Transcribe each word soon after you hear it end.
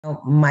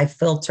My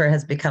filter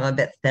has become a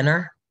bit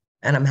thinner,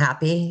 and I'm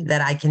happy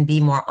that I can be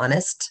more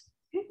honest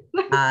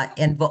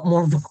and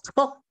more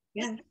vocal.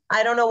 Yeah.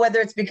 I don't know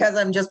whether it's because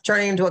I'm just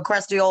turning into a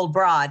crusty old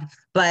broad,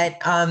 but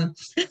but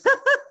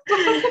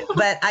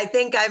I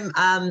think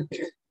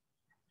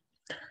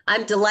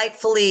I'm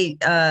delightfully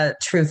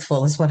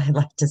truthful, is what I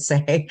like to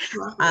say.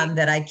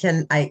 That I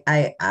can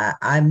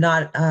I'm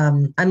not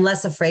I'm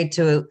less afraid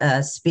to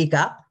speak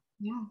up.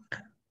 Yeah.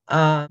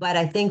 But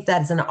I think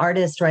that as an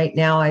artist right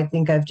now, I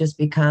think I've just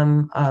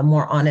become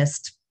more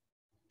honest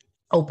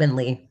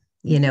openly,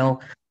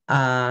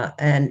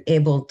 and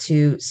able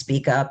to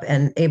speak up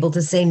and able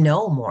to say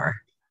no more.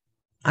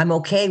 I'm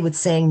okay with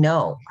saying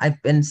no. I've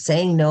been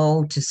saying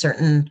no to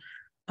certain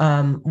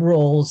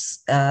roles,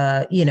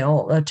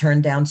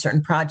 turn down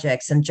certain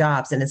projects and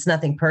jobs. And it's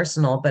nothing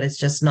personal, but it's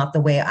just not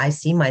the way I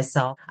see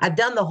myself. I've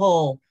done the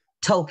whole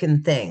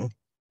token thing.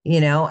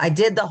 I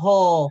did the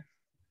whole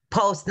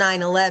post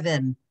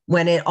 9/11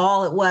 when it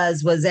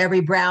was every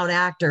brown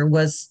actor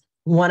was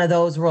one of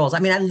those roles. I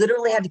mean, I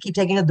literally had to keep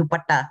taking a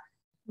dupatta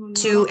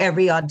to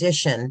every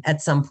audition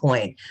at some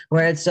point,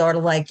 where it's sort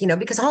of like,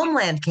 because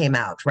Homeland came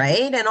out,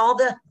 right? And all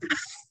the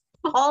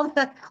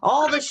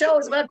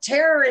shows about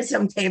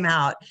terrorism came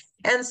out.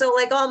 And so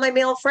like all my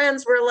male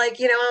friends were like,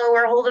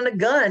 we're holding a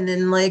gun.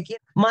 And like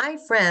my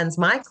friends,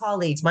 my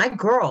colleagues, my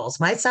girls,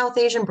 my South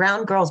Asian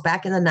brown girls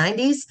back in the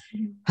 90s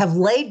have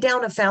laid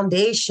down a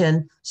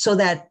foundation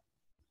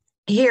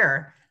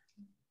here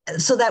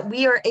so that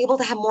we are able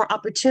to have more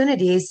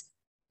opportunities.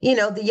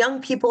 The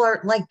young people are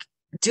like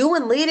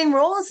doing leading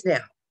roles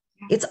now.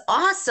 It's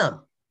awesome.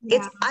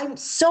 Yeah. I'm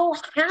so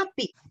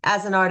happy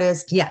as an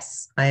artist.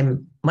 Yes,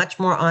 I'm much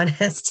more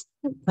honest.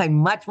 I'm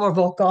much more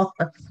vocal,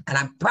 and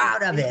I'm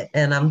proud of it.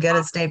 And I'm going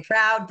to stay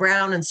proud,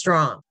 brown, and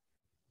strong.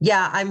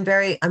 Yeah, I'm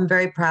very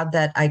proud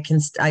that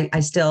I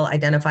still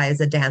identify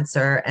as a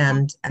dancer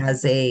and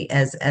as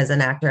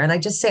an actor. And I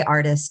just say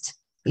artist,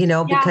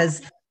 Yeah.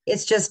 because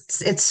it's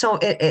just,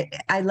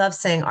 I love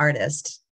saying artist.